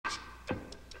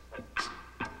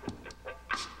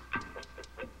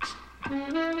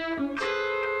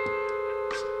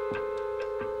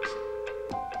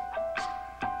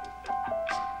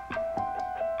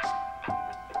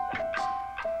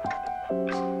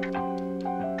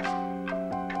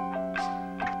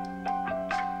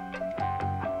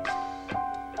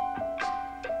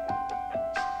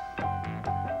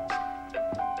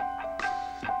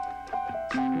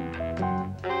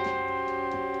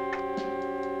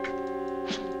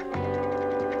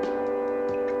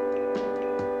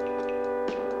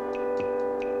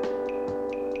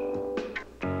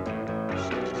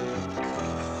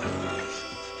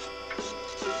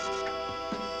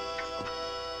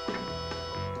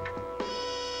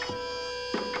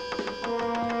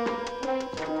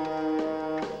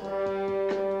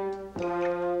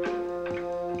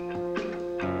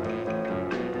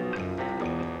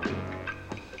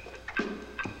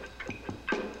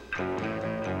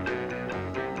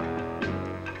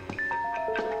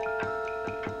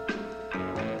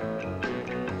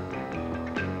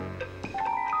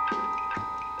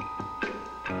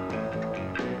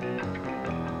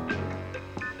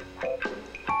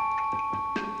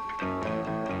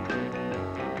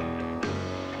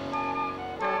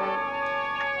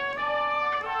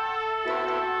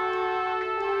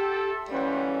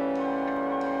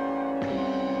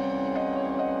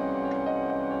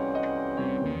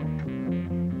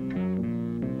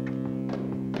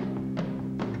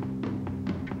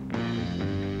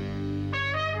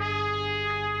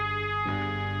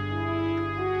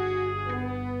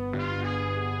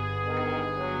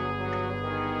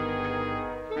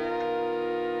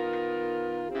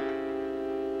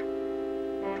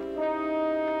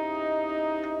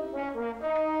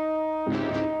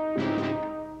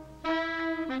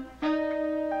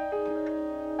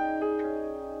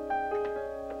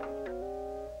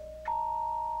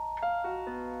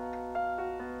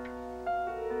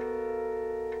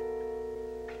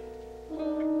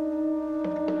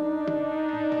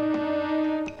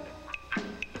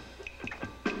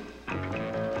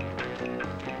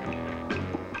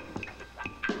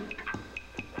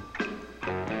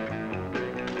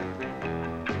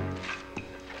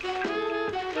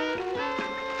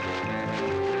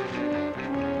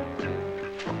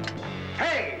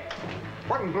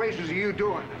What in blazes are you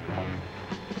doing?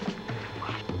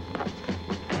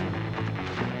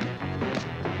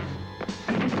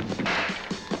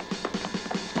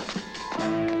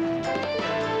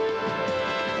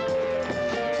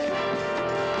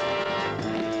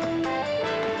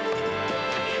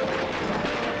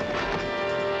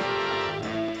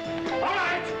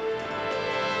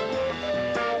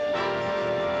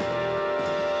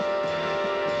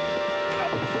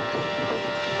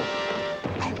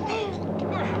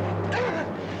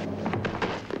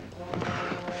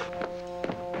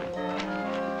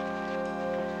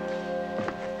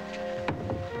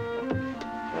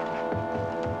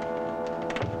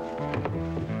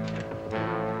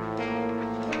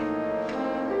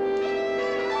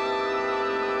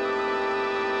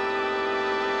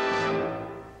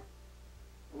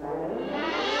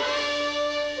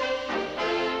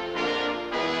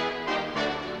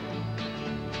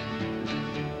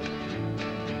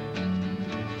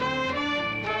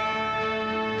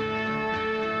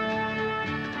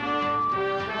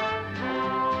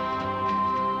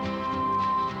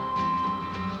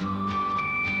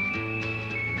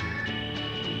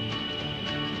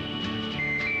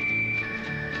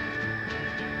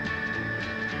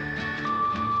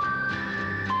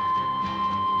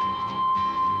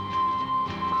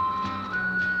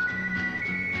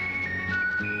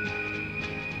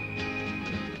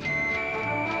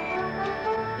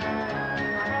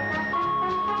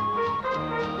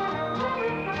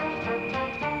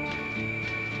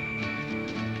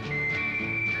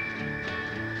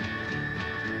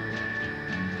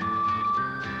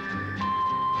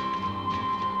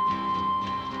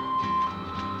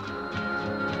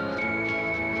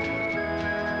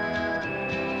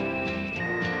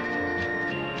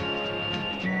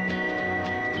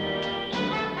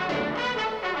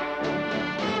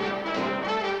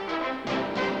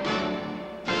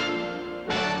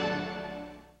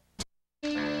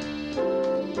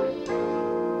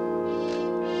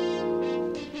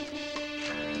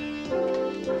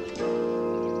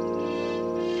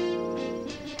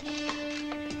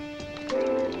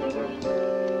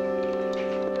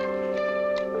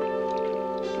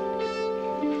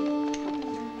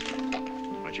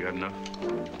 You have enough?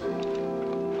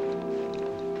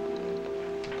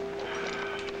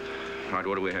 All right,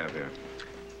 what do we have here?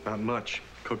 Not much.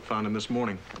 Cook found him this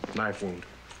morning. Knife wound.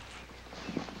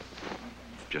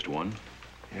 Just one?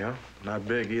 Yeah, not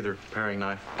big either. Paring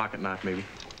knife, pocket knife maybe.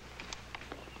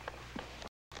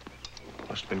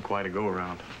 Must have been quite a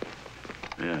go-around.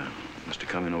 Yeah, must have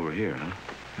come in over here, huh?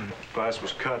 Glass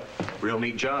was cut. Real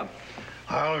neat job.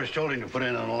 I always told him to put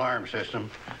in an alarm system.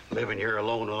 Living here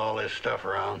alone with all this stuff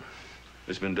around.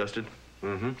 It's been dusted?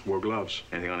 Mm-hmm. Wore gloves.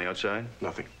 Anything on the outside?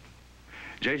 Nothing.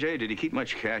 JJ, did he keep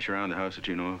much cash around the house that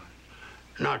you know of?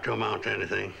 Not to amount to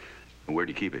anything. Where'd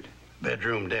he keep it?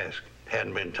 Bedroom desk.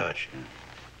 Hadn't been touched.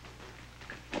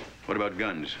 What about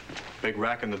guns? Big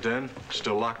rack in the den.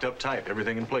 Still locked up tight.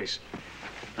 Everything in place.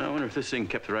 I wonder if this thing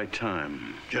kept the right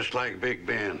time. Just like Big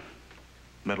Ben.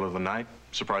 Middle of the night.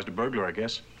 Surprised a burglar, I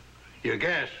guess. You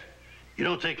guess. You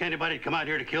don't think anybody'd come out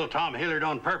here to kill Tom Hilliard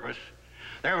on purpose?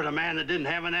 There was a man that didn't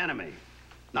have an enemy.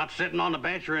 Not sitting on the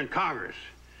bench or in Congress.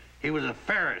 He was a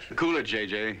Ferris. Cool it,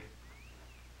 JJ.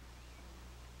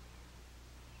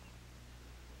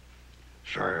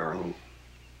 Sorry, Arlen.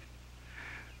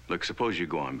 Look, suppose you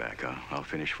go on back. I'll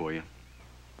finish for you.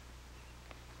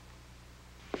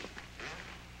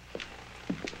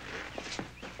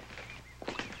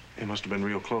 He must have been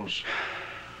real close.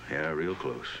 Yeah, real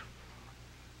close.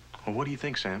 Well, what do you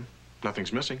think, Sam?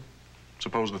 Nothing's missing.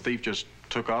 Suppose the thief just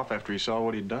took off after he saw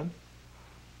what he'd done?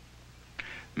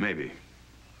 Maybe.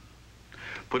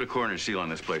 Put a coroner seal on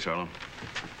this place, Harlan.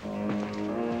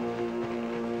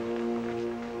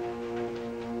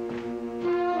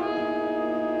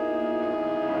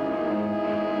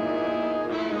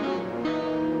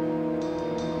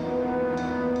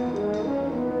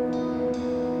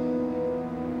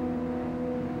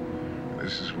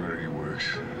 This is where he works.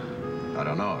 I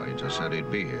don't know. He just said he'd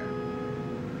be here.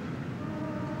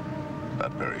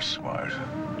 Not very smart.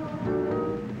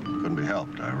 Couldn't be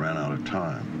helped. I ran out of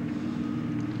time.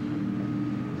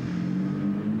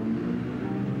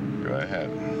 Go ahead.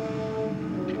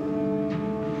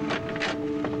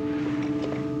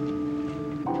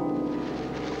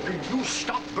 Will you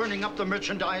stop burning up the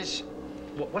merchandise?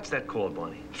 What's that called,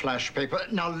 Bonnie? Flash paper.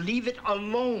 Now leave it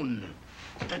alone.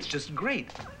 That's just great.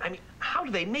 I mean, how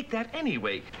do they make that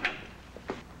anyway?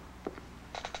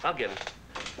 I'll get it.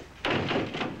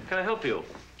 Can I help you?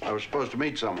 I was supposed to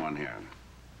meet someone here.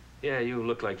 Yeah, you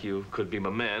look like you could be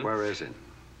my man. Where is it?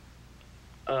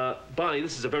 Bonnie,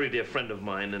 this is a very dear friend of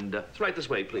mine, and it's right this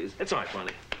way, please. It's all right,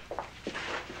 Bonnie.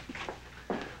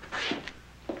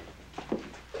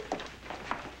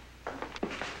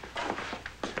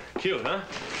 Cute, huh?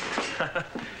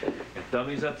 Got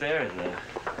dummies up there and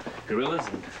gorillas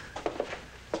and...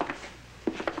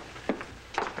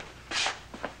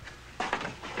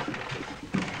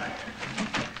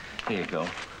 Here you go.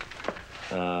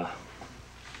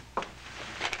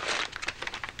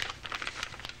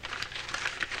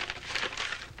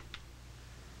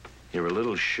 You're a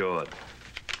little short.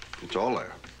 It's all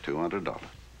there. $200.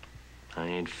 I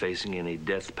ain't facing any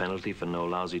death penalty for no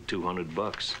lousy 200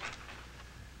 bucks.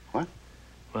 What?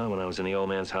 Well, when I was in the old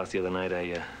man's house the other night,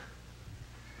 I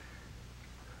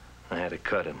had to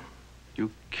cut him.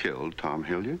 You killed Tom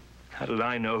Hilliard? How did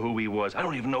I know who he was? I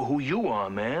don't even know who you are,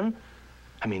 man.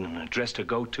 I mean, an address to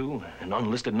go to, an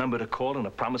unlisted number to call, and a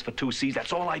promise for 2 C's.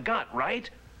 That's all I got, right?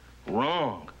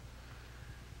 Wrong.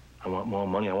 I want more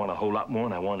money. I want a whole lot more,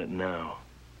 and I want it now.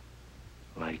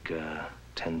 Like,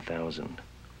 10,000.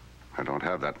 I don't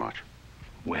have that much.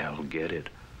 Well, get it.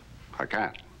 I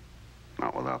can't.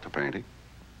 Not without the painting.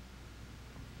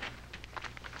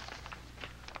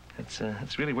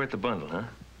 It's really worth the bundle, huh?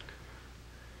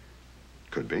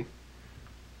 Could be.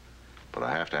 But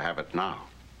I have to have it now.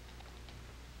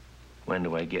 When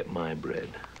do I get my bread?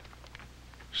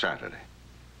 Saturday.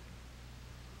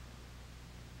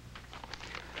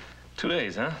 2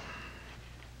 days, huh?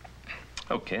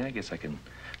 Okay, I guess I can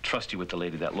trust you with the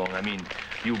lady that long. I mean,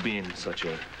 you being such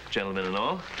a gentleman and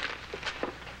all.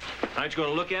 Aren't you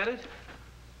gonna look at it?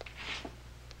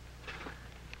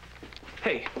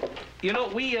 Hey, you know,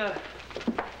 we got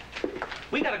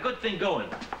a good thing going,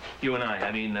 you and I.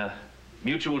 I mean,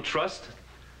 mutual trust.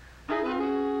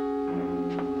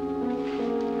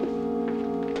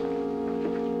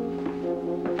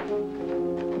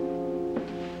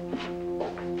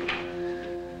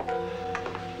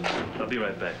 I'll be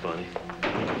right back, Bonnie.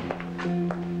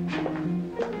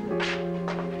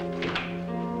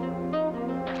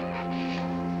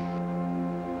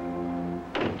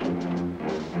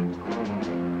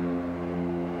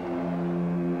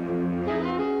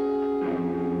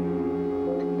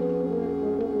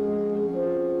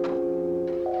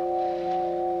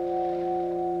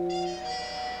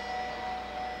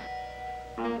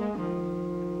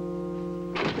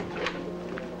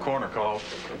 Coroner called.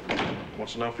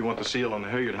 Wants to know if you want the seal on the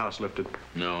Hilliard house lifted.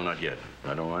 No, not yet.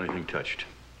 I don't want anything touched.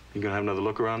 You gonna have another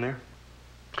look around there?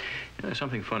 You know,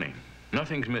 something funny.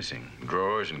 Nothing's missing.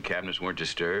 Drawers and cabinets weren't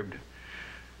disturbed.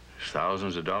 There's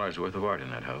thousands of dollars worth of art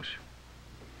in that house.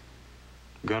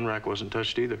 Gun rack wasn't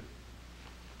touched either.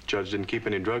 Judge didn't keep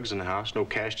any drugs in the house, no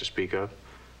cash to speak of.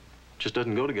 Just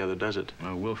doesn't go together, does it?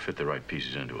 Well, we'll fit the right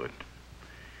pieces into it.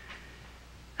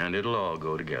 And it'll all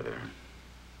go together.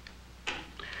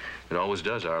 It always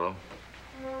does, Arlo.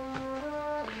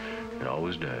 It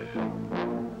always does.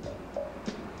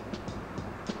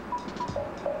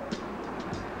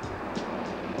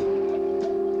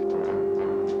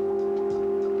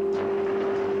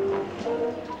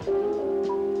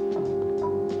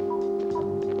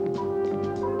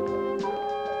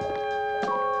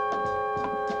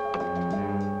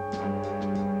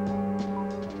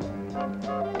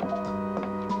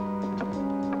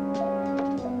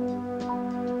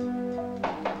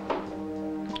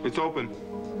 It's open.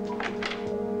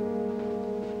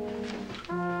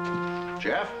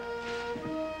 Jeff?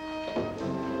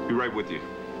 Be right with you.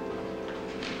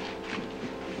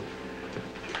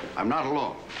 I'm not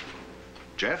alone.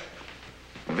 Jeff,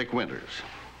 Vic Winters.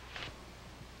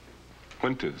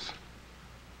 Winters.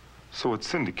 So it's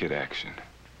syndicate action.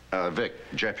 Vic,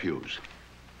 Jeff Hughes.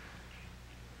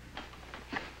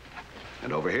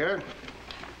 And over here,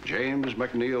 James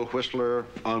McNeil Whistler,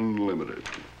 Unlimited.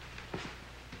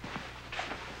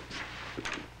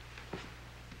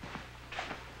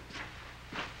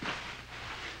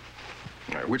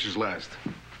 All right, which is last?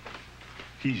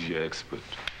 He's your expert.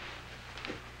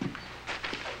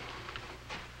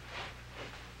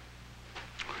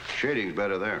 Shading's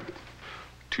better there.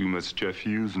 Too much Jeff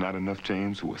Hughes, not enough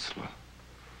James Whistler.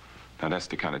 Now, that's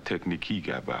the kind of technique he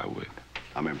got by with.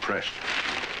 I'm impressed.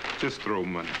 Just throw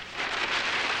money.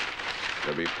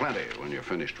 There'll be plenty when you're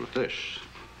finished with this.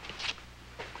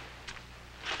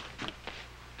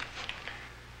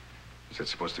 Is that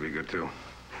supposed to be good, too?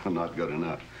 Not good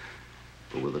enough.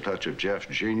 But with a touch of Jeff's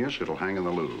genius, it'll hang in the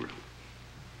Louvre.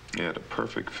 Yeah, the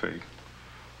perfect fake.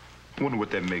 Wonder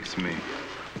what that makes me.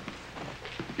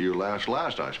 You last,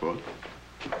 I suppose.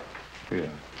 Yeah,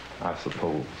 I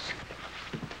suppose.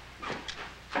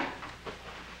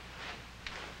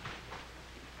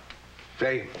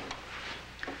 Say,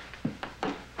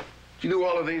 did you do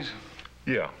all of these?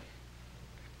 Yeah.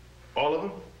 All of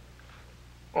them?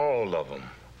 All of them.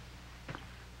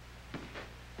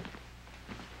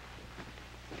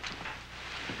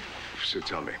 So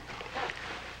tell me,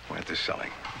 why aren't they selling?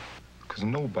 Because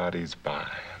nobody's buying.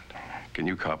 Can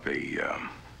you copy,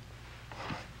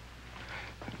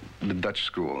 the Dutch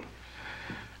school,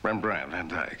 Rembrandt, Van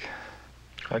Dyck?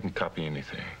 I can copy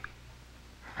anything.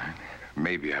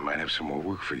 Maybe I might have some more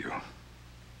work for you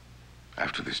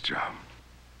after this job.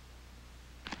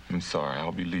 I'm sorry,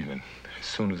 I'll be leaving as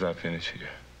soon as I finish here.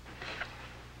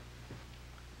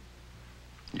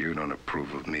 You don't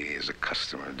approve of me as a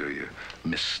customer, do you,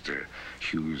 Mr.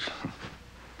 Hughes?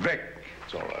 Vic,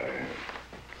 it's all right.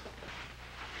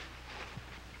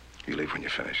 You leave when you're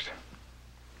finished.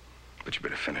 But you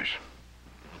better finish.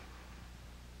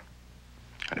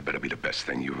 And it better be the best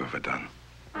thing you've ever done.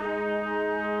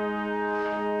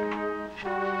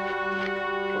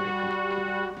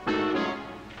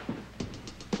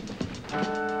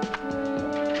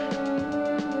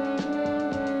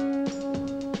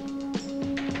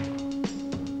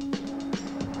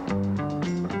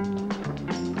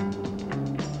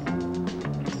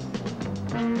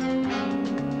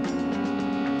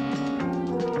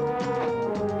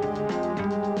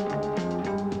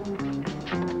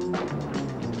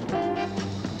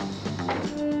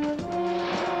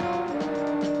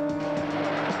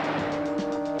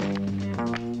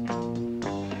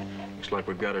 Like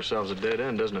we've got ourselves a dead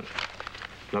end, doesn't it?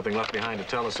 Nothing left behind to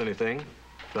tell us anything.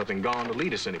 Nothing gone to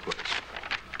lead us anyplace.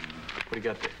 What do you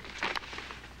got there?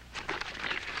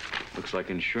 Looks like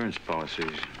insurance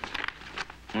policies.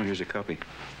 Oh, here's a copy.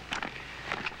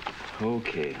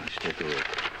 Okay, let's take a look.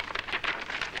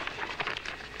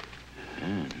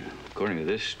 And according to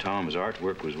this, Tom's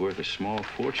artwork was worth a small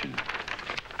fortune.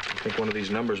 I think one of these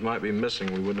numbers might be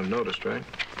missing. We wouldn't have noticed, right?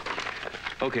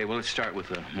 Okay, well, let's start with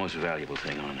the most valuable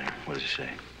thing on there. What does it say?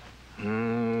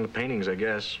 The paintings, I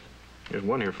guess. There's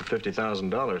one here for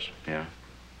 $50,000. Yeah?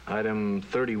 Item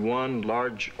 31,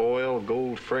 large oil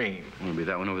gold frame. Well, it'll be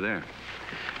that one over there.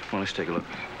 Well, let's take a look.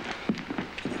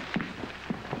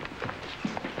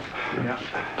 Yeah.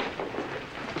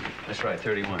 That's right,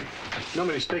 31. You know how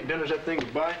many steak dinners that thing's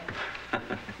buy?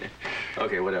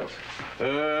 Okay, what else?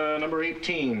 Number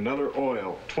 18, another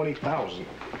oil, 20,000.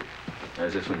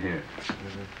 There's this one here.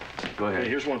 Go ahead. Hey,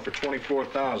 here's one for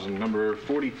 24,000, number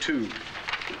 42.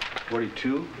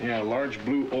 42? Yeah, large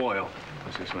blue oil.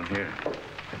 What's this one here?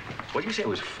 What did you say it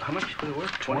was? How much was it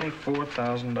worth?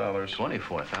 $24,000.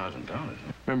 $24,000.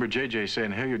 Remember JJ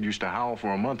saying Hilliard used to howl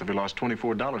for a month if he lost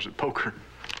 $24 at poker.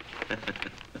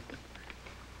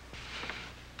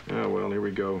 Yeah, well, here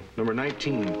we go. Number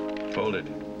 19. Hold it.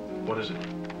 What is it?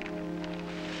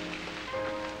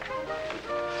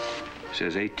 It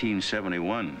says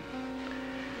 1871.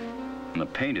 And the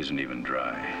paint isn't even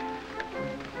dry.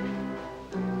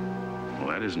 Well,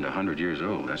 that isn't 100 years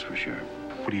old, that's for sure.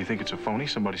 What do you think? It's a phony?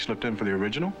 Somebody slipped in for the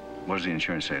original? What does the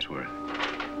insurance say it's worth?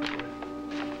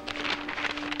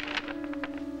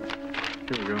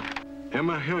 Here we go.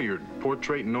 Emma Hilliard,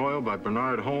 Portrait in Oil by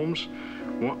Bernard Holmes.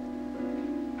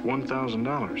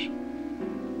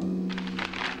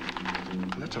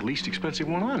 $1,000. That's the least expensive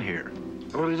one on here.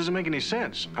 Well, it doesn't make any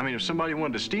sense. I mean, if somebody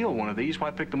wanted to steal one of these,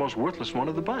 why pick the most worthless one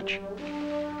of the bunch?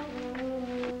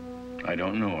 I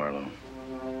don't know, Arlo.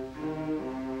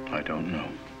 I don't know.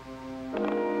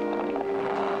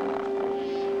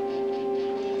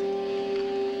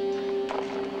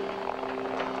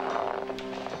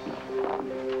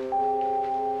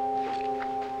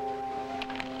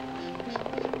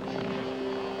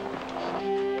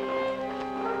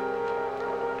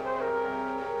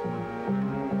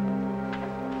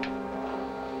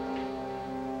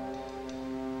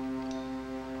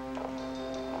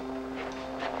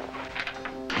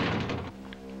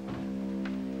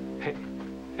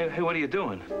 Hey, what are you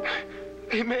doing?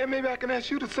 Hey, man, maybe I can ask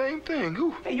you the same thing.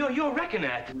 Who? Hey, you're wrecking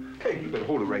that. Hey, you better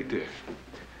hold it right there.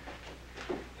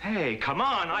 Hey, come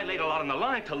on. I laid a lot on the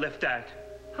line to lift that.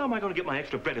 How am I going to get my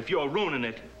extra bread if you're ruining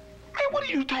it? Man, what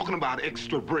are you talking about,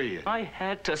 extra bread? I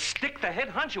had to stick the head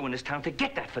honcho in this town to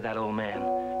get that for that old man.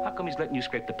 How come he's letting you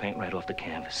scrape the paint right off the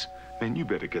canvas? Man, you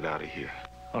better get out of here.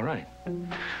 All right.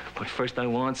 But first I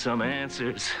want some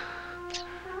answers.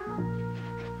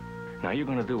 Now, you're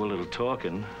going to do a little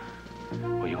talking,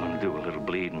 or you're going to do a little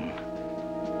bleeding.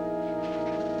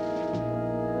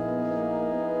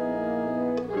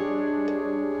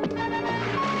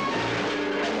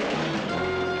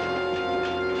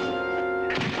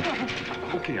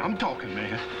 Okay, I'm talking,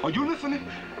 man. Are you listening?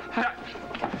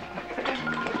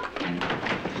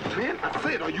 Man, I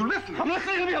said, are you listening? I'm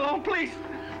listening. Leave me alone, please.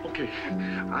 Okay,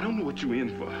 I don't know what you're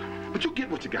in for, but you get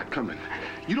what you got coming.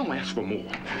 You don't ask for more.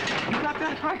 You got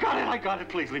that? I got it.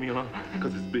 Please leave me alone.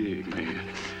 Because it's big, man.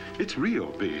 It's real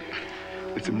big.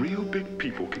 And some real big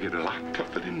people can get a lot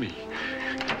tougher than me.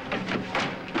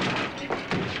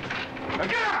 Now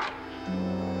get out!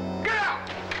 Get out!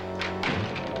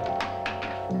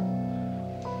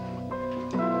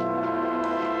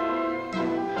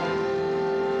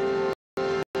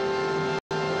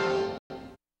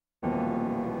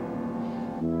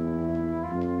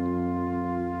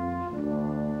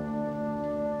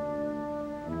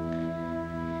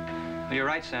 You're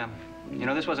right, Sam. You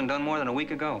know, this wasn't done more than a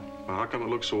week ago. Well, how come it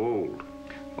looks so old?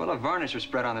 Well, a varnish was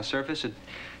spread on the surface. It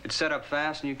set up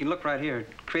fast, and you can look right here. It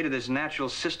created this natural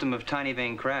system of tiny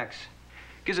vein cracks.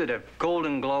 Gives it a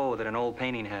golden glow that an old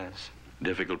painting has.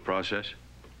 Difficult process?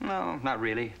 No, not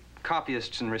really.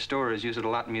 Copyists and restorers use it a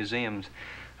lot in museums.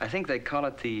 I think they call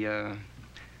it the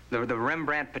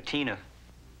Rembrandt patina.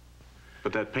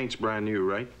 But that paint's brand new,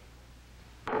 right?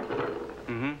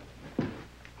 Mm-hmm.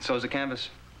 So's the canvas.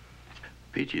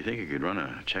 Pete, you think you could run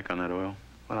a check on that oil?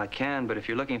 Well, I can, but if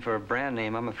you're looking for a brand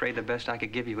name, I'm afraid the best I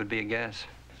could give you would be a guess.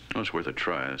 Oh, it's worth a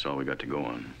try. That's all we got to go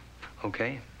on.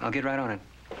 Okay, I'll get right on it.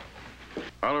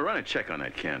 I'll run a check on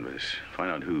that canvas. Find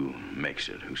out who makes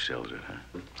it, who sells it, huh?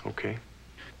 Okay.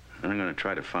 And I'm going to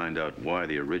try to find out why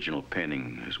the original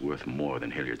painting is worth more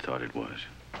than Hilliard thought it was.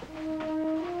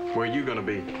 Where are you going to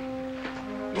be?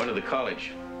 Going to the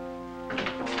college.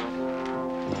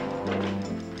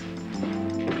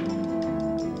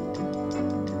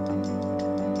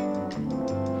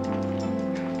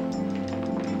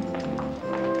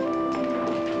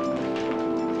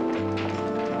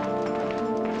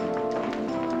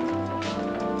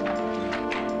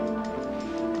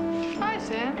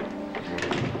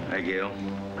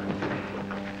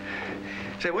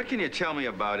 Say, what can you tell me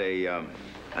about a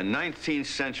 19th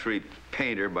century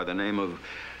painter by the name of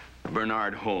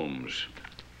Bernard Holmes?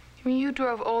 You mean you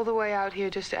drove all the way out here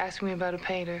just to ask me about a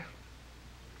painter?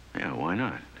 Yeah, why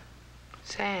not?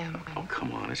 Sam. Oh,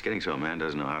 come on. It's getting so a man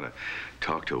doesn't know how to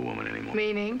talk to a woman anymore.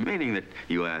 Meaning? Meaning that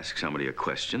you ask somebody a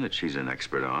question that she's an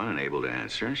expert on and able to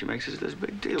answer, and she makes this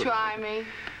big deal. Try me.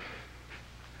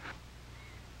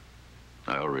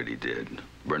 I already did.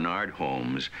 Bernard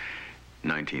Holmes,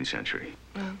 19th century.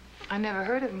 Well, I never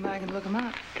heard of him, but I can look him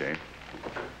up. Okay.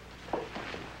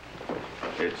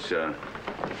 It's, I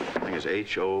think it's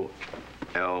H-O-L-M-E-S,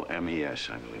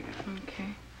 I believe.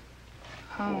 Okay.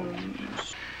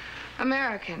 Holmes.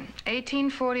 American,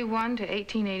 1841 to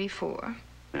 1884.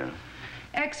 Yeah.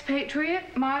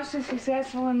 Expatriate, modestly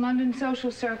successful in London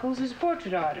social circles as a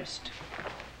portrait artist.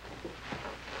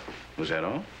 Was that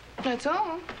all? That's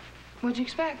all. What'd you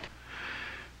expect?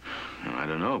 I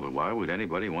don't know, but why would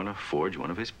anybody want to forge one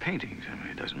of his paintings? I mean,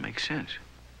 it doesn't make sense.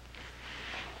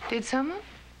 Did someone?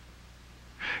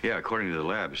 Yeah, according to the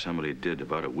lab, somebody did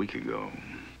about a week ago.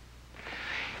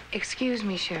 Excuse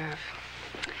me, Sheriff.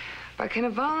 But can a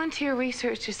volunteer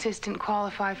research assistant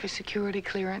qualify for security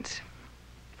clearance?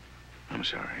 I'm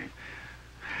sorry.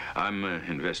 I'm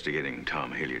investigating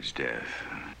Tom Hilliard's death.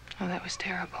 Oh, that was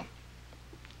terrible.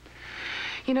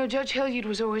 You know, Judge Hilliard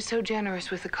was always so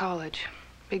generous with the college.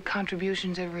 Big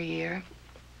contributions every year.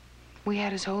 We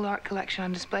had his whole art collection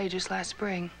on display just last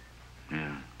spring.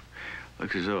 Yeah.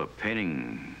 Looks as though a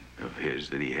painting of his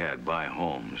that he had by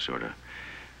home sort of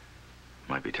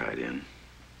might be tied in.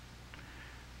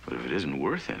 But if it isn't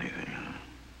worth anything,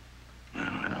 I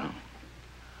don't know.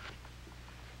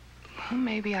 Well,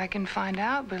 maybe I can find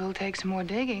out, but it'll take some more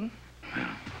digging.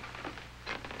 Yeah.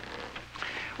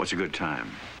 What's a good time?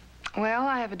 Well,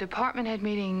 I have a department head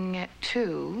meeting at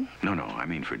 2. No, I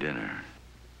mean for dinner.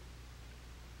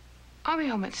 I'll be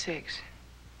home at 6.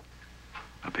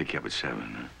 I'll pick you up at 7.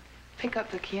 Huh? Pick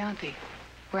up the Chianti.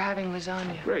 We're having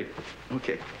lasagna. Great.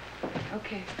 Okay.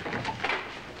 Okay.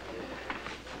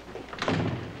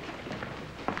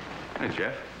 Hey,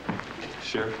 Jeff.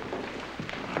 Sheriff?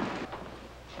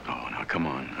 Oh, now, come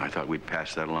on. I thought we'd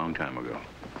passed that a long time ago.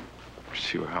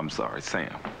 Sure, I'm sorry,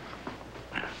 Sam.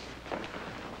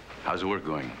 How's the work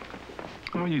going?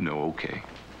 Oh, you know, okay.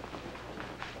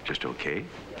 Just okay?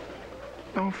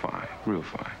 Oh, fine, real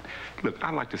fine. Look,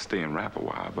 I'd like to stay and rap a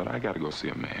while, but I gotta go see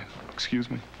a man. Excuse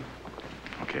me?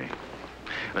 Okay.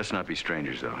 Let's not be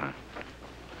strangers, though, huh?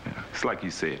 Yeah, it's like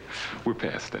you said, we're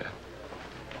past that.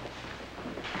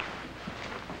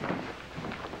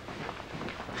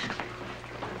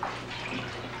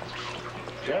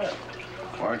 Jeff,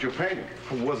 why aren't you painting?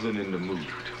 I wasn't in the mood.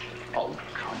 Oh,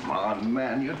 come on,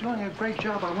 man. You're doing a great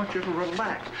job. I want you to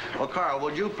relax. Well, Carl,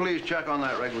 would you please check on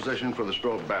that requisition for the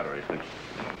strobe battery?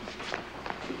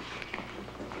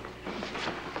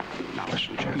 Now,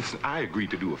 listen, Jeff. Listen, I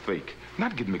agreed to do a fake,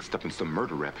 not get mixed up in some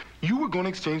murder rap. You were going to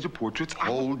exchange the portraits.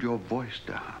 Hold your voice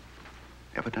down.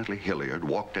 Evidently, Hilliard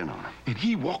walked in on him. And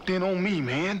he walked in on me,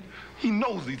 man. He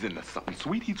knows he's into something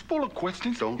sweet. He's full of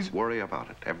questions. Don't worry about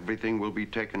it. Everything will be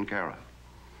taken care of.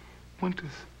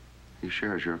 Winters. He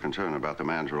shares your concern about the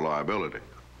man's reliability.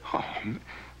 Oh, man.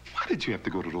 Why did you have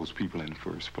to go to those people in the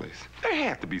first place? There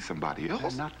had to be somebody else.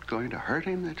 They're not going to hurt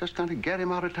him. They're just going to get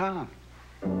him out of town.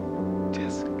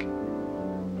 Jessica.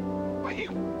 Why you...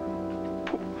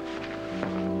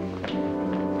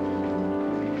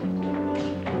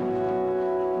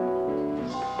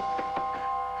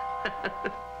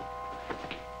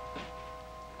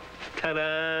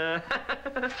 Ta-da!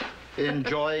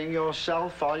 Enjoying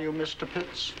yourself, are you, Mr.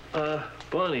 Pitts?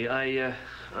 Bonnie,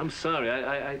 I'm sorry.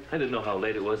 I didn't know how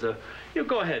late it was. You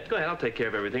go ahead. Go ahead. I'll take care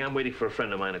of everything. I'm waiting for a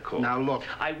friend of mine to call. Now, look.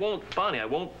 I won't, Bonnie, I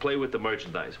won't play with the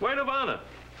merchandise. Word of honor.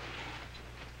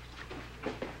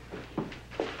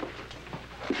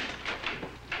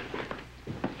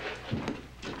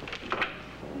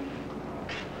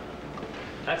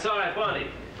 That's all right, Bonnie.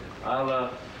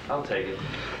 I'll take it.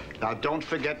 Now, don't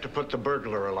forget to put the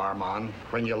burglar alarm on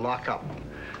when you lock up.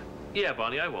 Yeah,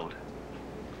 Bonnie, I won't.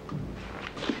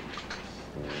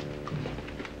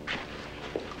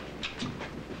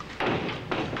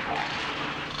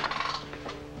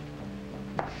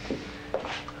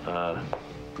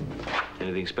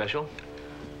 Anything special?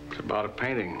 It's about a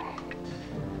painting.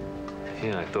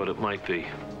 Yeah, I thought it might be.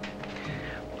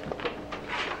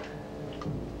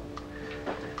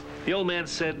 The old man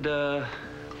said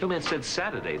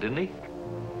Saturday, didn't he?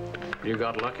 You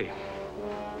got lucky.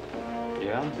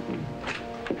 Yeah?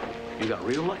 You got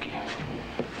real lucky.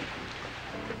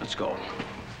 Let's go.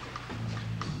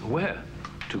 Where?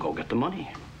 To go get the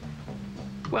money.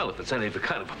 Well, if it's any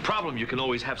kind of a problem, you can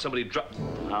always have somebody drop...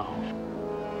 No.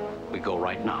 We go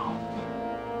right now.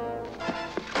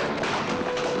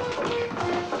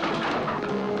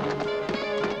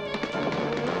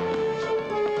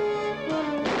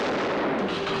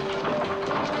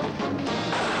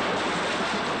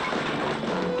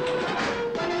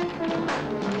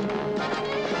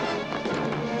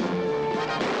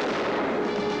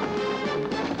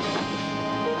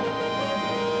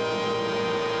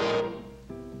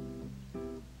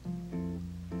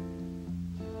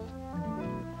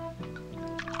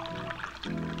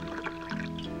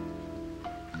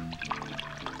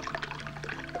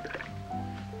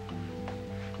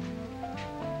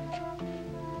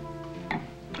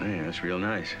 That's real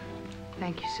nice.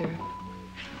 Thank you, sir.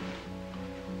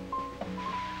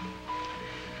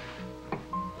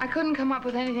 I couldn't come up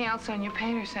with anything else on your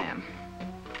painter, Sam.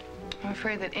 I'm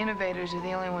afraid that innovators are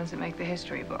the only ones that make the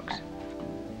history books.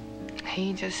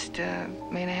 He just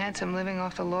made a handsome living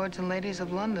off the lords and ladies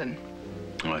of London.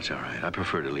 Oh, that's all right. I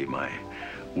prefer to leave my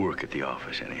work at the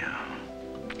office anyhow.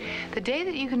 The day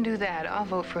that you can do that, I'll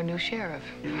vote for a new sheriff.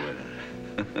 You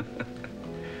would.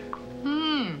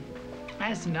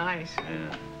 That's nice.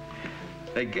 Yeah.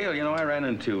 Hey, Gail, you know, I ran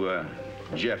into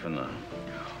Jeff in the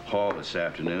hall this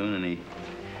afternoon, and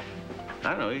I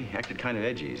don't know, he acted kind of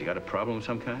edgy. Has he got a problem of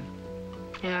some kind?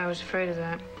 Yeah, I was afraid of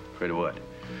that. Afraid of what?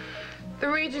 The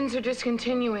Regents are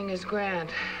discontinuing his grant.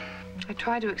 I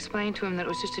tried to explain to him that it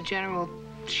was just a general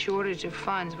shortage of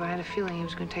funds, but I had a feeling he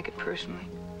was going to take it personally.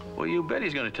 Well, you bet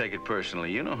he's going to take it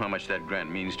personally. You know how much that grant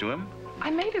means to him. I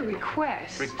made a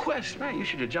request. Request? Man, you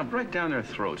should have jumped right down their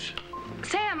throats.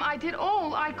 Sam, I did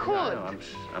all I could. No,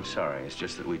 I'm sorry. It's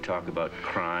just that we talk about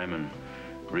crime and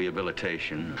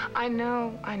rehabilitation. I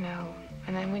know.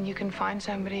 And then when you can find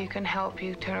somebody who can help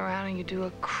you, turn around and you do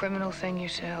a criminal thing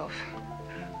yourself.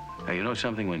 Hey, you know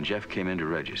something? When Jeff came in to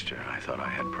register, I thought I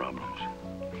had problems.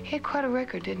 He had quite a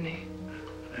record, didn't he?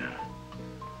 Yeah.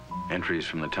 Entries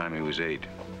from the time he was 8.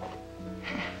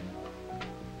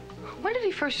 When did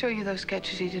he first show you those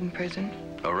sketches he did in prison?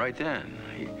 Oh, right then.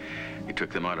 He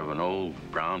took them out of an old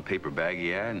brown paper bag he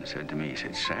had and said to me, he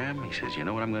said, Sam, he says, you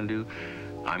know what I'm going to do?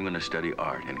 I'm going to study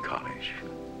art in college.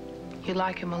 You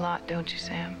like him a lot, don't you,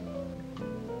 Sam?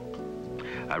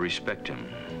 I respect him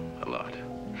a lot.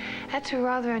 That's a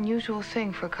rather unusual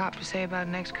thing for a cop to say about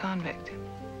an ex-convict.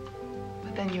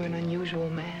 But then you're an unusual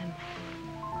man.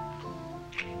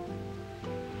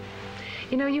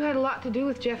 You know, you had a lot to do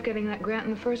with Jeff getting that grant in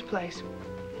the first place.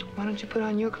 Why don't you put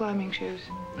on your climbing shoes?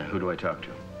 Now, who do I talk to?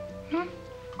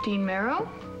 Dean Merrill,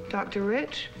 Dr.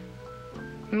 Rich.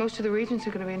 Most of the Regents are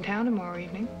going to be in town tomorrow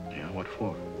evening. Yeah, what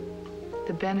for?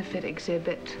 The benefit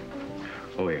exhibit.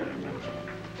 Oh, yeah, I remember.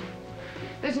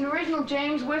 There's an original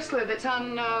James Whistler that's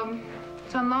on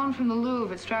loan from the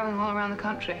Louvre. It's traveling all around the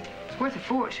country. It's worth a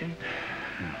fortune.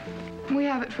 We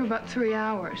have it for about 3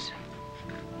 hours.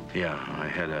 Yeah, I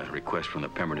had a request from the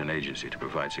Pemberton Agency to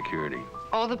provide security.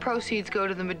 All the proceeds go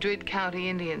to the Madrid County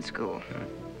Indian School.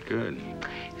 Good.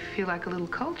 Feel like a little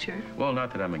culture. Well,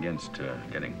 not that I'm against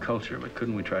getting culture, but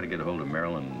couldn't we try to get a hold of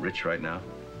Merrill and Rich right now?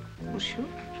 Well, sure.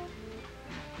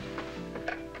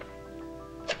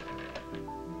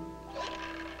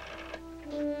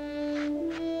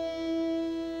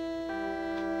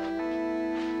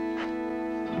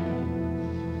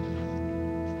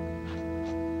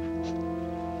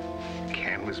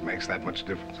 Canvas makes that much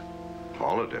difference?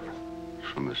 All the difference.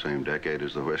 From the same decade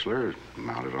as the Whistler,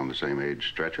 mounted on the same age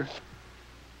stretcher.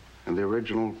 And the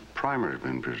original primer's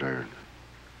been preserved.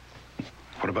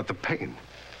 What about the paint?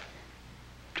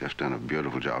 Jeff's done a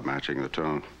beautiful job matching the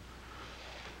tone.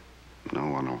 No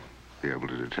one will be able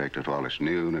to detect it while it's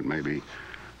new, and it may be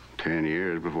 10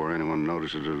 years before anyone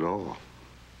notices it at all.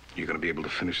 You gonna be able to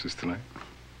finish this tonight?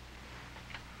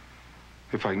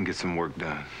 If I can get some work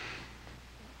done.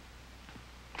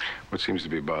 What seems to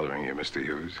be bothering you, Mr.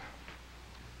 Hughes?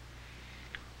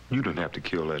 You didn't have to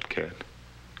kill that cat.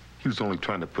 He was only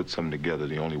trying to put something together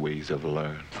the only way he's ever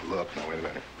learned. Look, now, wait a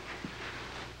minute.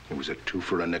 He was a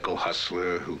two-for-a-nickel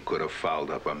hustler who could have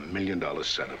fouled up $1 million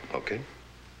setup, okay?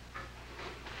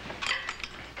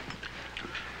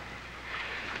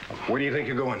 Where do you think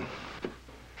you're going?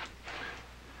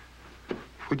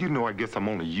 Well, you know, I guess I'm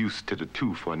only used to the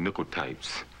two-for-a-nickel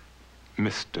types.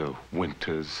 Mr.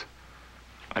 Winters.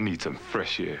 I need some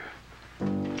fresh air.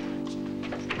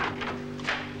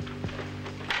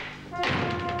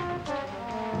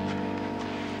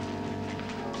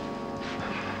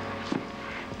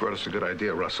 Brought us a good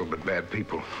idea, Russell, but bad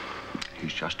people.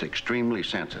 He's just extremely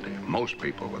sensitive. Most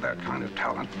people with that kind of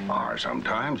talent are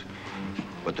sometimes.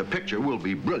 But the picture will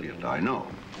be brilliant, I know.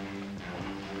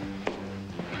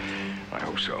 I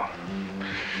hope so.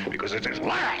 Because it's his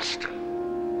last!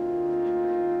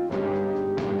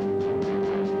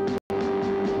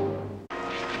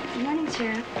 Good morning,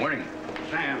 Sheriff. Morning.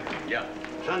 Sam. Yeah.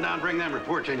 Sundown, bring them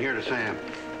reports in here to Sam.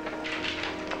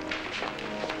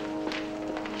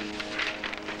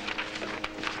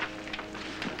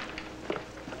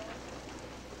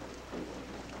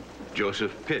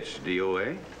 Joseph Pitts,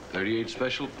 DOA. 38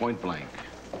 special, point blank.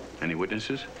 Any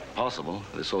witnesses? Possible.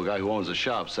 This old guy who owns the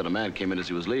shop said a man came in as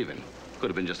he was leaving. Could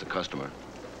have been just a customer.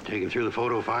 Taking through the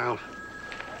photo files?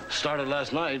 Started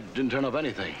last night, didn't turn up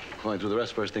anything. Going through the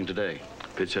rest first thing today.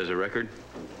 Pitts has a record?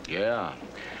 Yeah.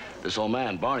 This old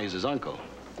man, Barney's his uncle.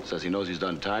 Says he knows he's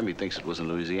done time. He thinks it was in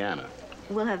Louisiana.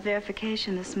 We'll have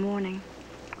verification this morning.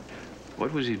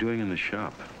 What was he doing in the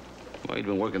shop? Well, he'd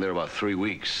been working there about 3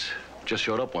 weeks. Just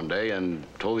showed up one day and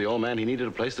told the old man he needed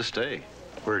a place to stay.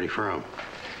 Where'd he from?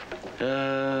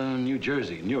 New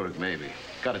Jersey, Newark, maybe.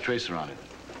 Got a tracer on it.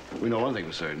 We know one thing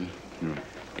for certain.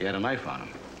 He had a knife on him.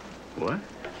 What?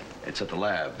 It's at the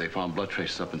lab. They found blood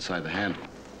traces up inside the handle.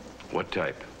 What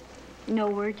type? No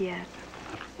word yet.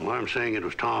 Well, I'm saying it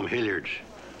was Tom Hilliard's.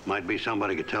 Might be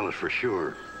somebody could tell us for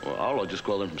sure. Well, Arlo just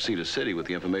called in from Cedar City with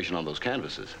the information on those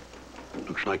canvases.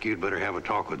 Looks like you'd better have a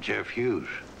talk with Jeff Hughes.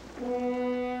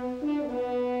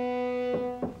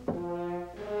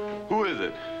 Who is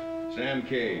it? Sam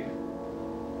Cade.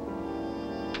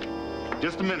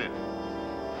 Just a minute.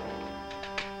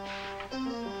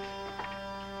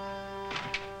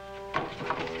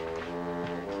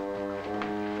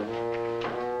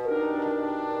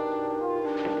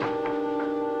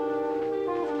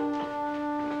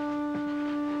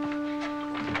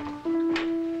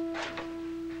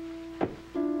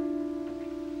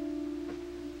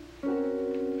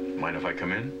 Mind if I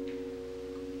come in?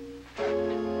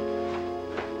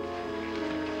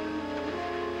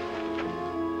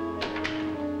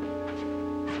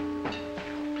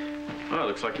 Well,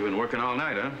 looks like you've been working all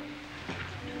night, huh?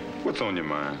 What's on your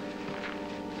mind?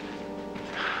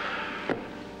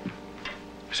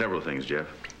 Several things, Jeff.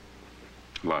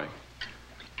 Like?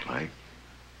 Like?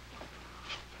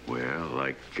 Well,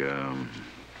 like the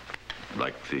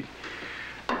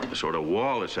sort of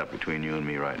wall that's up between you and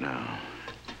me right now.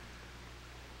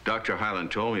 Dr.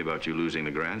 Highland told me about you losing the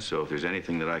grant, so if there's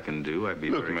anything that I can do, I'd be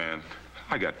Look, man,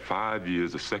 I got 5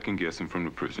 years of second guessing from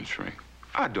the prison shrink.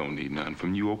 I don't need nothing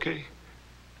from you, okay?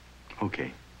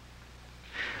 Okay.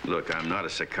 Look, I'm not a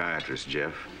psychiatrist,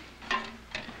 Jeff.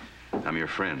 I'm your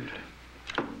friend.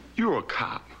 You're a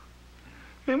cop.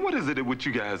 Man, what is it with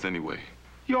you guys anyway?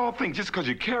 You all think just because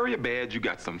you carry a badge, you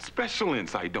got some special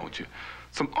insight, don't you?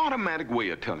 Some automatic way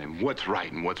of telling what's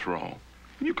right and what's wrong.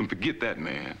 You can forget that,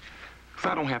 man.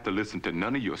 Because I don't have to listen to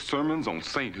none of your sermons on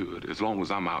sainthood as long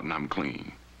as I'm out and I'm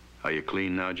clean. Are you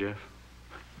clean now, Jeff?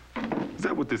 Is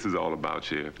that what this is all about,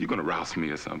 Sheriff? You gonna rouse me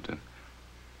or something?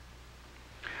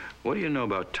 What do you know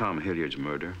about Tom Hilliard's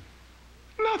murder?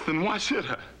 Nothing. Why should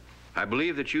I? I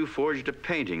believe that you forged a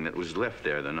painting that was left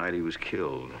there the night he was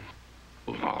killed.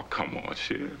 Oh, come on,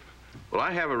 Sheriff. Well,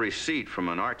 I have a receipt from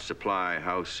an art supply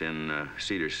house in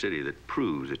Cedar City that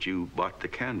proves that you bought the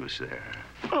canvas there.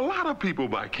 A lot of people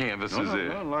buy canvases there.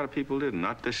 No, a lot of people didn't.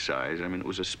 Not this size. I mean, it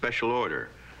was a special order.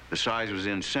 The size was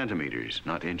in centimeters,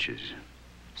 not inches.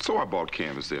 So I bought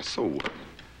canvas there. So what?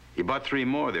 You bought 3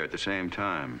 more there at the same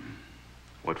time.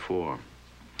 What for?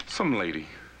 Some lady.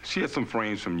 She had some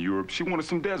frames from Europe. She wanted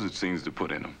some desert scenes to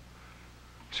put in them.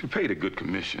 She paid a good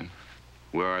commission.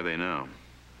 Where are they now?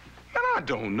 And I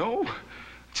don't know.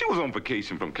 She was on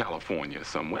vacation from California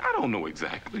somewhere. I don't know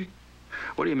exactly.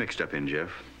 What are you mixed up in, Jeff?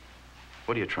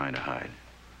 What are you trying to hide?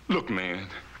 Look, man,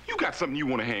 you got something you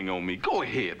want to hang on me. Go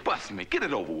ahead, bust me. Get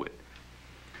it over with.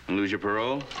 And lose your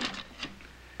parole?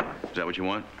 Is that what you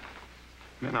want?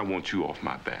 Man, I want you off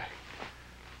my back.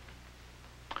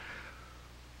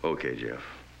 Okay, Jeff.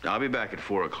 I'll be back at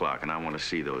 4 o'clock, and I want to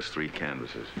see those 3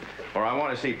 canvases. Or I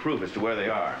want to see proof as to where they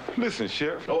are. Listen,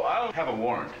 Sheriff. Oh, I'll have a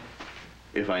warrant,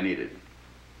 if I need it.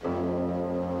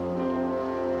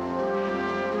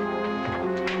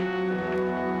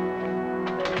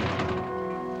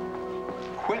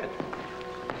 Quit.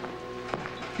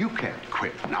 You can't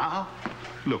quit now.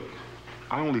 Look,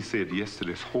 I only said yes to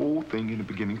this whole thing in the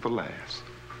beginning for laughs.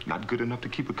 Not good enough to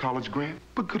keep a college grant,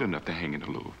 but good enough to hang in the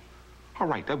loop. All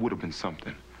right, that would have been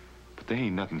something. But there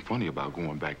ain't nothing funny about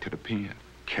going back to the pen.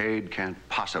 Cade can't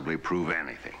possibly prove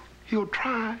anything. He'll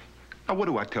try. Now, what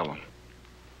do I tell him?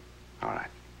 All right.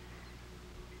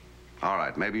 All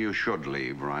right, maybe you should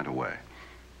leave right away.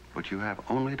 But you have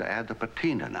only to add the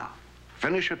patina now.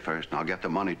 Finish it first, and I'll get the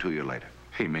money to you later.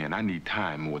 Hey, man, I need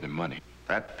time more than money.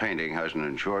 That painting has an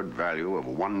insured value of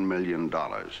 $1 million.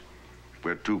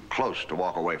 We're too close to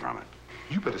walk away from it.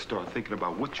 You better start thinking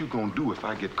about what you're gonna do if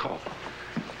I get caught.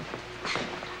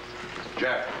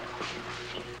 Jack,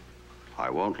 I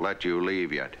won't let you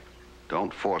leave yet.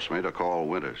 Don't force me to call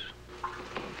Winters.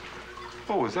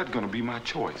 Oh, is that gonna be my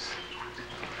choice?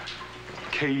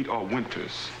 Cade or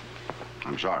Winters?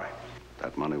 I'm sorry.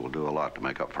 That money will do a lot to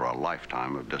make up for a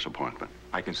lifetime of disappointment.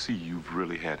 I can see you've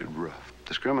really had it rough.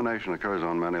 Discrimination occurs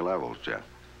on many levels, Jeff.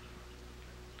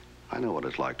 I know what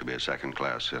it's like to be a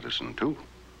second-class citizen, too.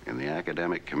 In the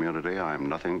academic community, I'm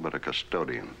nothing but a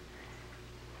custodian.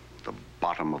 The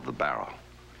bottom of the barrel.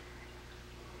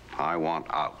 I want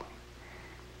out.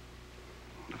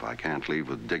 If I can't leave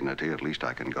with dignity, at least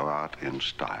I can go out in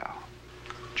style.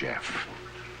 Jeff.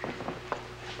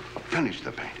 Finish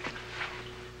the painting.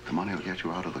 The money will get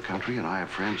you out of the country, and I have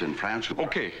friends in France who...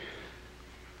 Okay.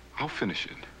 I'll finish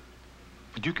it.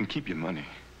 But you can keep your money.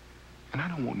 And I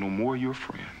don't want no more of your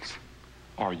friends.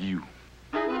 Or you.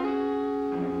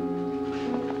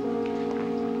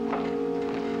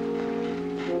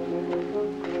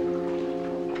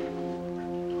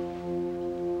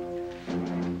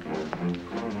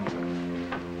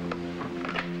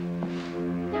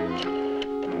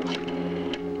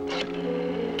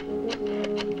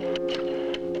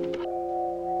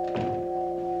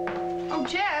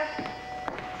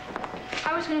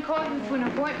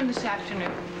 This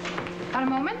afternoon. Got a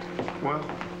moment? Well?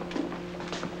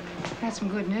 Got some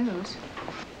good news.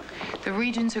 The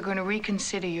Regents are going to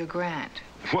reconsider your grant.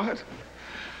 What?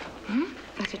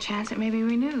 There's a chance it may be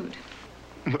renewed.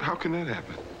 But how can that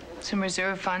happen? Some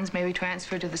reserve funds may be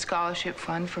transferred to the scholarship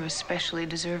fund for especially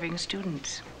deserving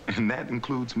students. And that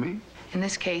includes me? In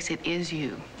this case, it is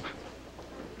you.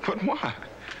 But why?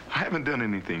 I haven't done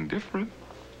anything different.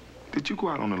 Did you go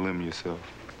out on a limb yourself?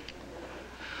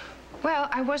 Well,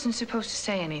 I wasn't supposed to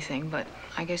say anything, but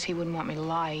I guess he wouldn't want me to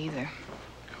lie either.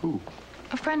 Who?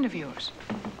 A friend of yours.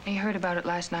 He heard about it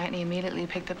last night, and he immediately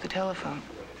picked up the telephone.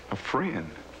 A friend?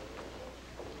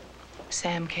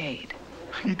 Sam Cade.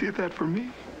 He did that for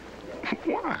me?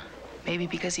 Why? Maybe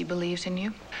because he believes in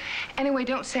you. Anyway,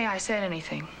 don't say I said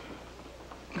anything.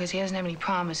 Because he doesn't have any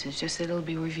promises, just that it'll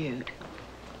be reviewed.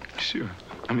 Sure.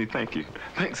 Thank you.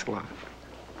 Thanks a lot.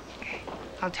 Okay.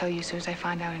 I'll tell you as soon as I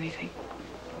find out anything.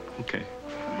 Okay.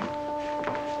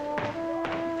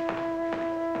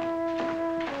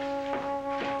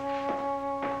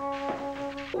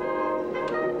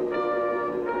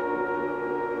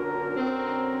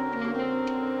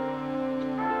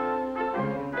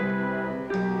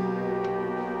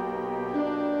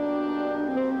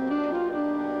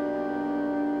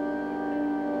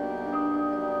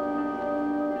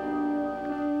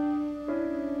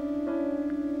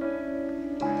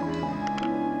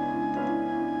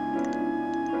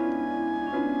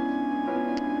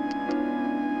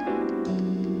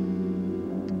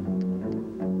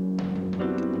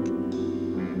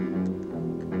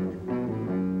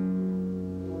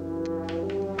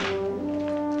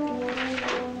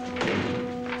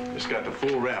 Got the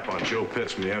full rap on Joe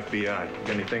Pitts from the FBI. Got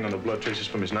anything on the blood traces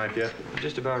from his knife yet?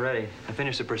 Just about ready. I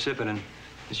finished the precipitin.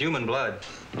 It's human blood.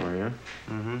 Oh, yeah?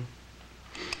 Mm-hmm.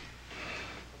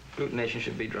 Glutination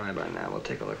should be dry by now. We'll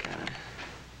take a look at it.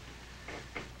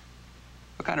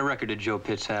 What kind of record did Joe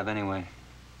Pitts have, anyway?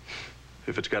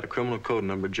 If it's got a criminal code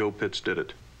number, Joe Pitts did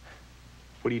it.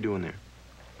 What are you doing there?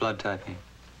 Blood typing.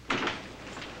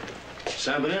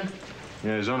 Sam been in?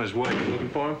 Yeah, he's on his way. You looking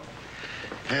for him?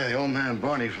 Yeah, the old man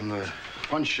Barney from the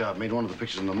punch shop made one of the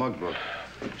pictures in the mug book.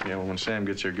 Yeah, well, when Sam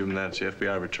gets here, give him that. It's the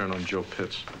FBI return on Joe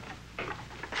Pitts.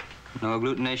 No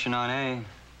agglutination on A.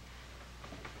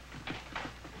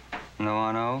 No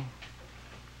on O.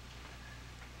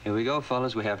 Here we go,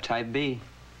 fellas. We have type B.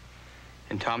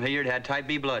 And Tom Hilliard had type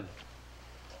B blood.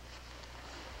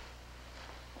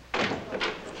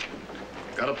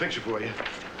 Got a picture for you.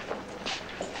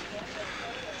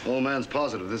 Old man's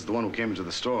positive this is the one who came into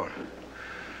the store.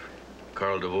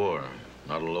 Carl DeVore,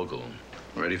 not a local.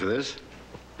 Ready for this?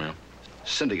 Yeah.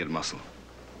 Syndicate muscle.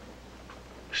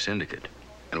 Syndicate?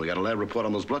 And we got a lab report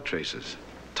on those blood traces.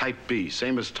 Type B,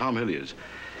 same as Tom Hilliard's.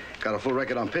 Got a full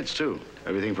record on Pitts, too.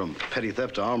 Everything from petty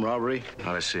theft to armed robbery.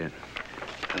 How'd I see it?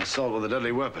 And assault with a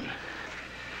deadly weapon.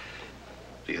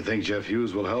 Do you think Jeff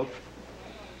Hughes will help?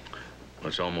 Well,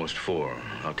 it's almost 4.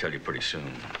 I'll tell you pretty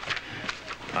soon.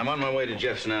 I'm on my way to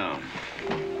Jeff's now.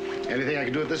 Anything I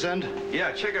can do at this end?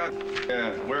 Yeah, check out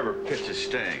wherever Pitts is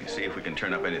staying. See if we can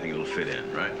turn up anything that'll fit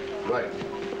in, right? Right.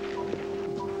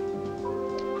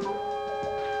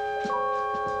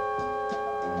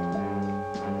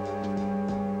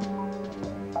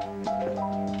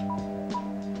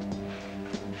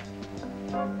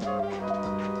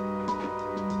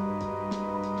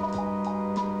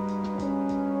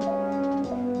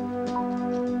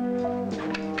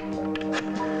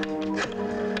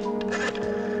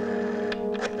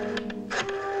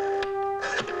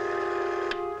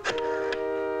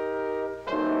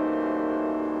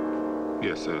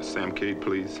 Yes, Sam Cade,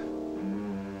 please.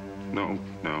 No.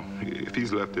 If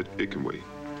he's left it, it can wait.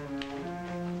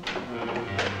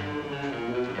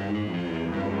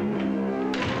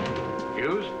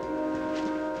 Hughes?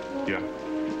 Yeah.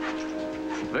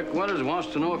 Vic Winters wants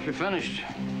to know if you're finished.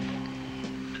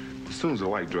 As soon as the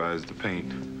light dries the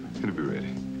paint, it'll be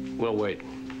ready. We'll wait.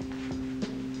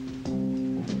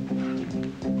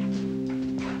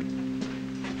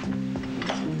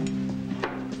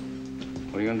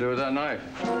 What are you gonna do with that knife?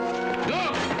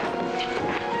 Go!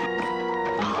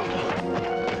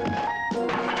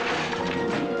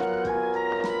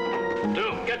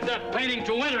 Get that painting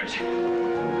to Winters.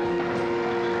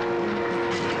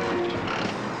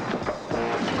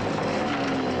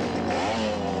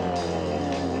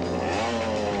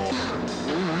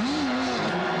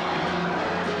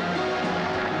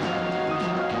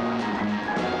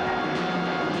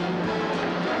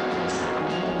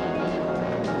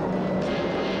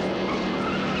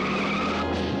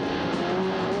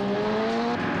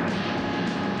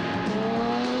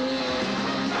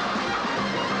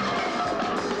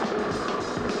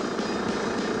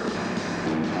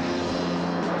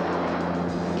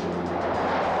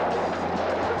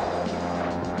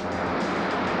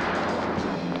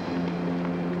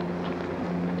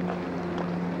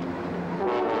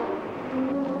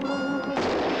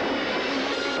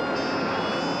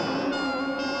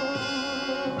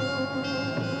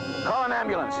 Call an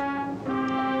ambulance.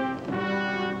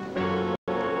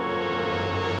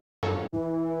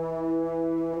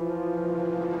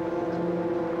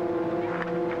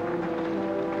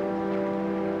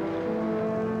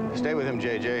 Stay with him,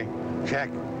 JJ. Check.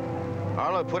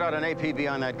 Arlo, put out an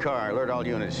APB on that car. Alert all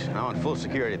units. I want full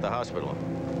security at the hospital.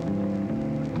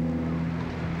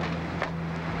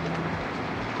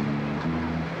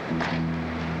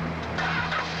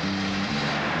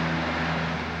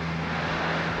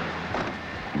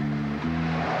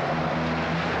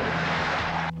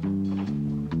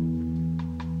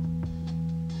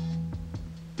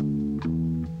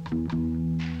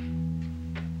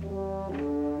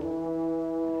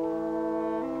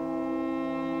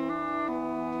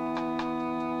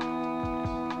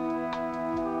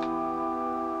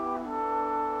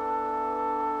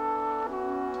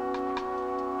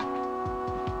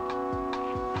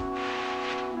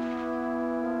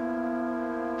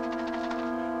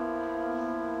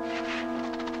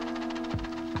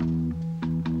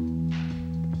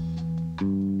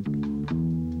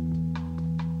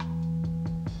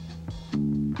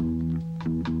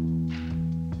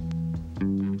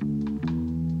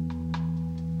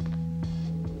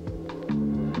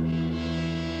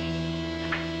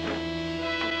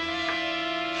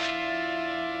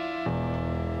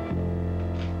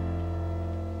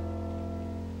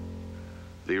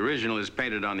 The original is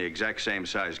painted on the exact same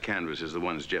size canvas as the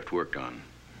ones Jeff worked on.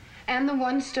 And the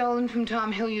one stolen from Tom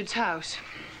Hilliard's house.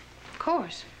 Of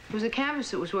course. It was the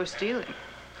canvas that was worth stealing.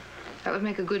 That would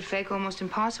make a good fake almost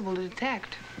impossible to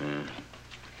detect. Yeah.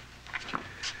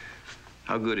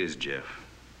 How good is Jeff?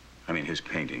 I mean, his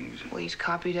paintings. Well, he's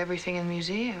copied everything in the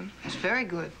museum. It's very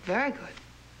good, very good.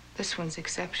 This one's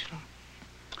exceptional.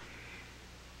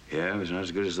 Yeah, it was not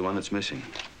as good as the one that's missing.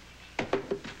 Do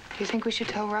you think we should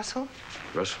tell Russell?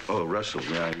 Russell? Oh, Russell,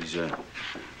 yeah, he's,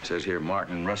 says here,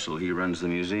 Martin Russell, he runs the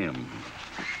museum.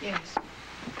 Yes.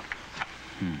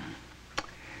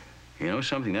 You know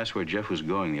something? That's where Jeff was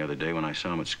going the other day when I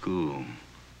saw him at school.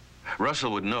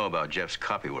 Russell would know about Jeff's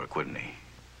copywork, wouldn't he?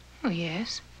 Oh,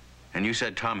 yes. And you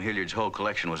said Tom Hilliard's whole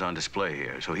collection was on display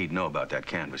here, so he'd know about that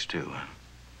canvas, too, huh?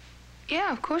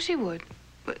 Yeah, of course he would.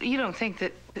 But you don't think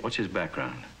that... What's his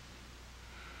background?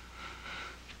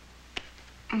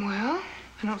 Well,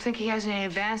 I don't think he has any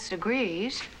advanced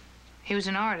degrees. He was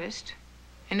an artist.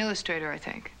 An illustrator, I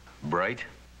think. Bright?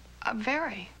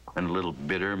 Very. And a little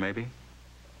bitter, maybe?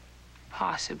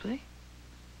 Possibly.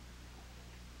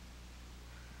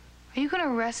 Are you going to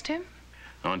arrest him?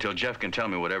 No, until Jeff can tell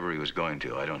me whatever he was going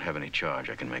to, I don't have any charge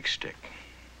I can make stick.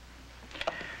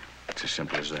 It's as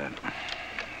simple as that.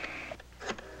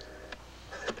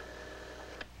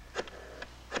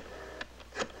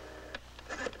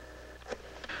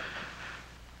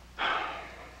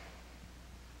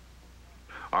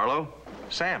 Arlo?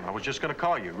 Sam, I was just going to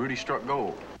call you. Rudy struck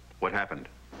gold. What happened?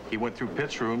 He went through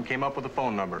Pitt's room, came up with a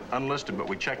phone number. Unlisted, but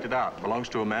we checked it out. Belongs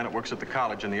to a man that works at the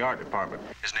college in the art department.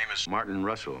 His name is... Martin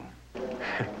Russell.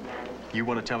 You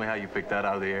want to tell me how you picked that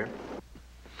out of the air?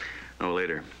 No,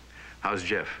 later. How's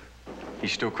Jeff?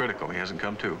 He's still critical. He hasn't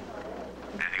come to.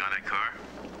 Anything on that car?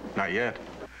 Not yet.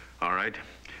 All right.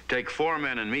 Take 4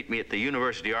 men and meet me at the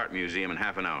University Art Museum in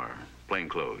half an hour. Plain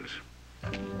clothes.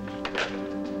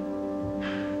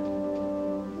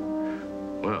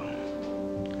 Well,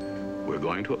 we're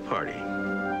going to a party.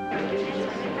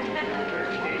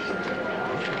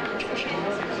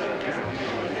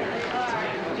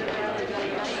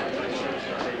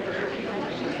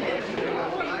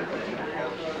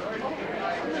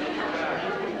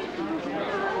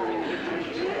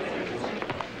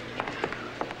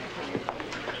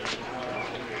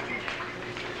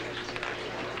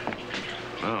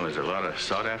 Well, there's a lot of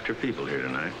sought-after people here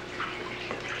tonight.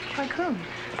 Like whom?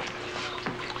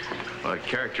 Well, that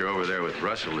character over there with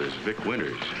Russell is Vic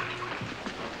Winters.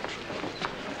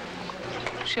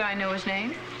 Should I know his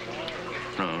name?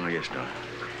 No, I guess not.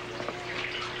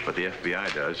 But the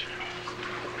FBI does.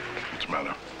 What's the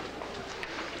matter?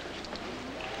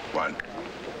 What?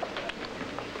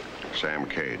 Sam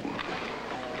Cade.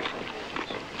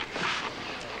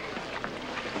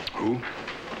 Who?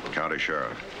 County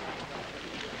Sheriff.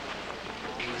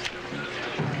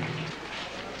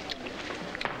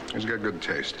 He's got good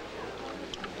taste.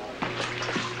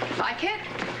 Like it?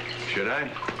 Should I?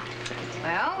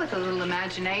 Well, with a little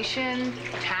imagination,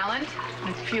 talent, and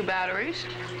a few batteries,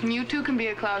 you too can be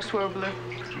a Klaus Schwurbler.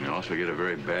 You also get a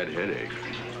very bad headache.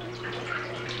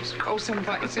 Just go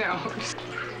someplace else.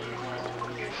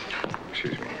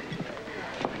 Excuse me.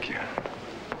 Thank you.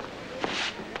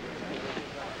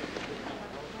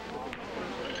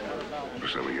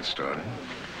 So we get started.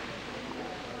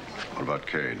 What about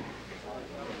Cade?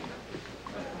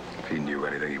 If he knew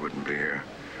anything, he wouldn't be here.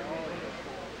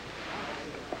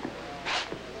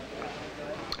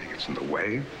 He gets in the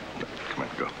way. Come on,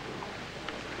 go.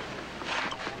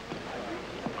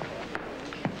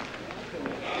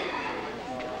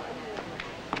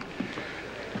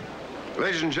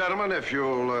 Ladies and gentlemen, if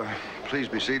you'll please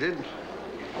be seated.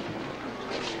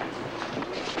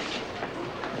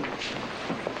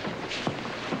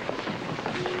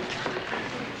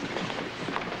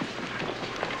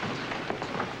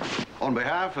 On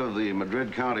behalf of the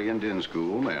Madrid County Indian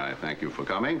School, may I thank you for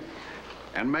coming,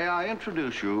 and may I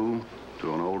introduce you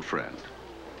to an old friend,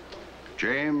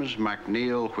 James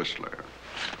McNeil Whistler.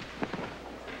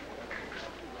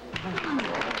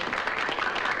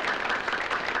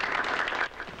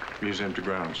 Museum to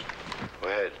grounds. Go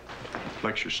ahead.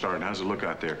 Lecture's starting. How's it look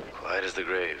out there? Quiet as the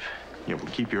grave. Yeah, well,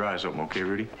 keep your eyes open, okay,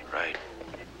 Rudy? Right.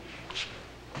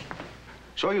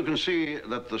 So you can see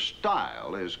that the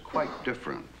style is quite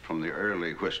different from the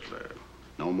early Whistler.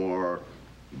 No more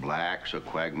blacks or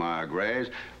quagmire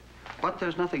grays, but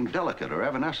there's nothing delicate or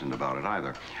evanescent about it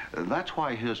either. That's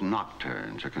why his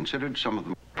nocturnes are considered some of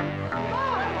the...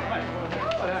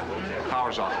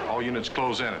 Power's off. All units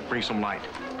close in and bring some light.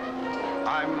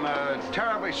 I'm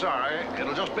terribly sorry.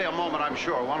 It'll just be a moment, I'm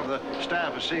sure. One of the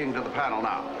staff is seeing to the panel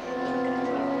now.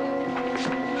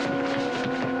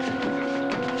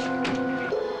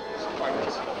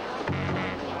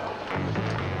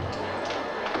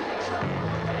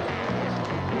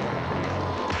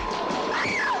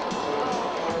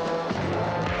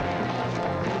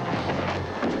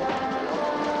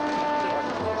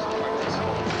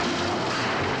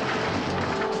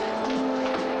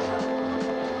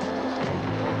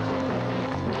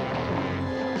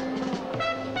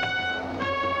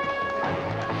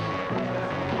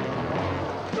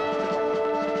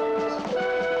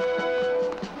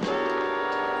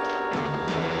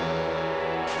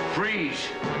 Freeze!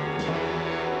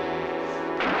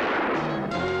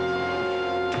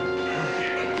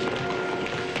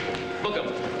 Book 'em.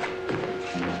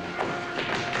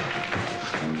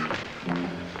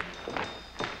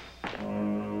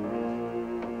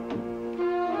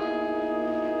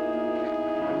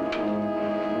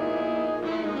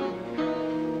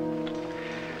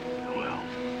 Well,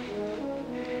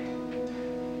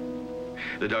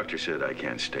 the doctor said I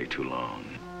can't stay too long.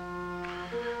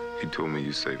 He told me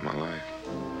you saved my life.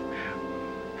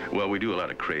 Well, we do a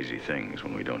lot of crazy things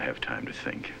when we don't have time to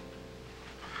think.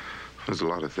 There's a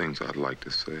lot of things I'd like to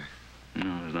say.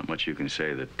 No, there's not much you can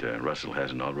say that Russell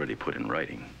hasn't already put in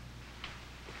writing.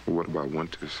 Well, what about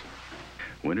Winters?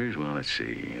 Winters, well, let's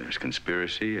see. There's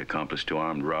conspiracy, accomplice to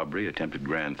armed robbery, attempted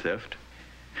grand theft,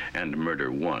 and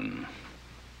murder 1.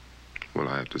 Will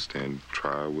I have to stand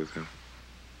trial with him?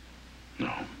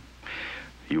 No.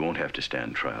 You won't have to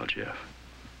stand trial, Jeff.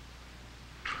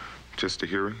 Just a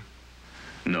hearing?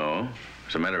 No.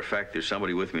 As a matter of fact, there's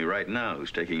somebody with me right now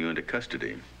who's taking you into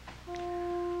custody.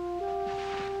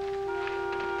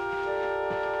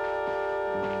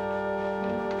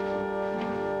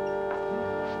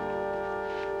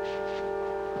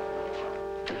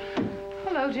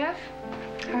 Hello, Jeff.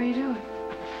 How are you doing?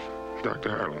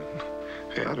 Dr. Harlan,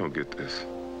 hey, I don't get this.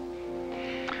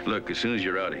 Look, as soon as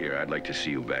you're out of here, I'd like to see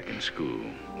you back in school.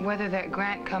 Whether that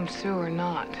grant comes through or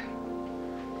not.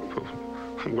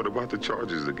 What about the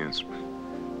charges against me?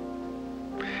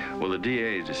 Well, the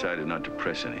DA has decided not to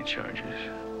press any charges.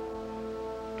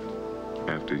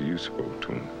 After you spoke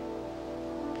to him.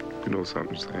 You know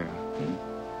something, Sam?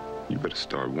 You better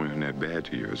start wearing that badge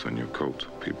of yours on your coat so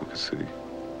people can see.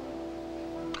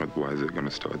 Otherwise, they're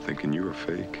gonna start thinking you're a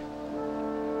fake.